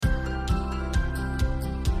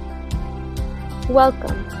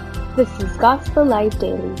Welcome. This is Gospel Light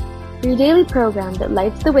Daily, your daily program that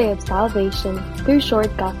lights the way of salvation through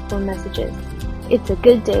short gospel messages. It's a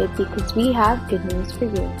good day because we have good news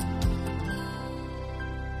for you.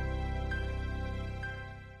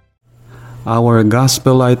 Our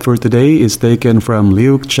Gospel Light for today is taken from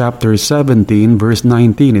Luke chapter 17, verse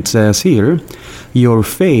 19. It says here, "Your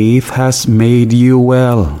faith has made you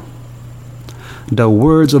well." The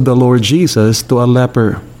words of the Lord Jesus to a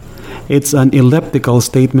leper. It's an elliptical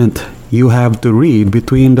statement. You have to read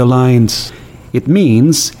between the lines. It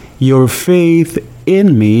means, your faith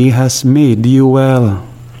in me has made you well.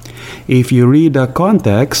 If you read the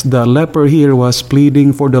context, the leper here was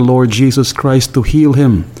pleading for the Lord Jesus Christ to heal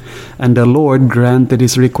him, and the Lord granted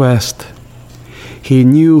his request. He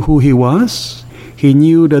knew who he was. He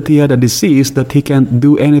knew that he had a disease that he can't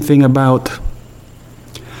do anything about.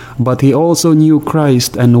 But he also knew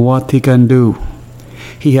Christ and what he can do.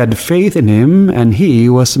 He had faith in him, and he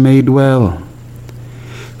was made well.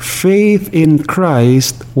 Faith in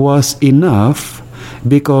Christ was enough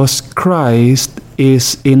because Christ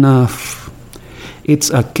is enough.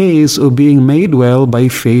 It's a case of being made well by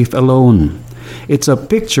faith alone. It's a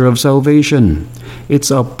picture of salvation.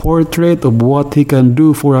 It's a portrait of what he can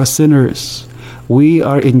do for us sinners. We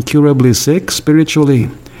are incurably sick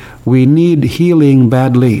spiritually. We need healing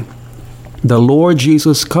badly. The Lord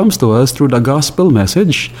Jesus comes to us through the gospel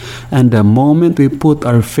message, and the moment we put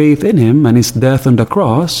our faith in him and his death on the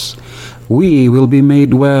cross, we will be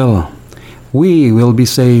made well. We will be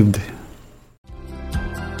saved.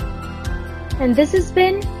 And this has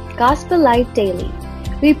been Gospel Light Daily.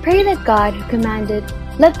 We pray that God who commanded,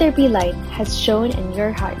 "Let there be light," has shone in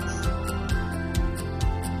your hearts.